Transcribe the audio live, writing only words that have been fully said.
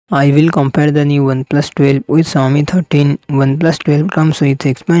I will compare the new OnePlus 12 with Xiaomi 13. OnePlus 12 comes with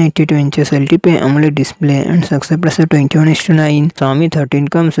 6.82 inches LTP AMOLED display and success ratio 21:9. Xiaomi 13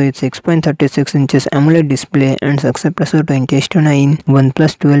 comes with 6.36 inches AMOLED display and success ratio 20:9.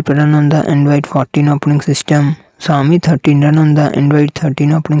 OnePlus 12 run on the Android 14 operating system. Xiaomi 13 run on the Android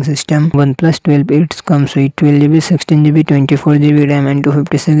 13 operating system. OnePlus 12 it comes with 12GB, 16GB, 24GB RAM and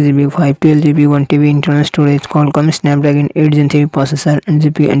 256GB, 512GB, 1TB internal storage. Qualcomm Snapdragon 8 Gen 3 processor and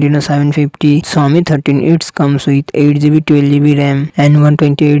GPU Adreno 750. Xiaomi 13 it comes with 8GB, 12GB RAM and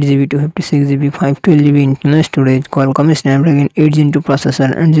 128GB, 256GB, 512GB internal storage. Qualcomm Snapdragon 8 Gen 2 processor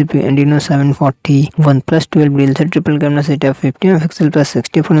and GPU Adreno 740. OnePlus 12 real triple camera setup 50MP plus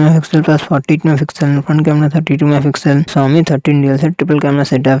 64MP plus 48MP, front camera 32MP. Xiaomi 13 real set triple camera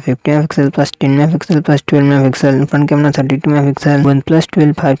setup 50MP plus 10MP plus 12MP, front camera 32MP. OnePlus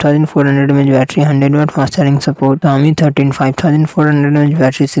 12 5400 mAh battery, 100W fast charging support. Xiaomi 13 5400 mAh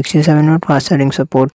battery, 67W fast charging support.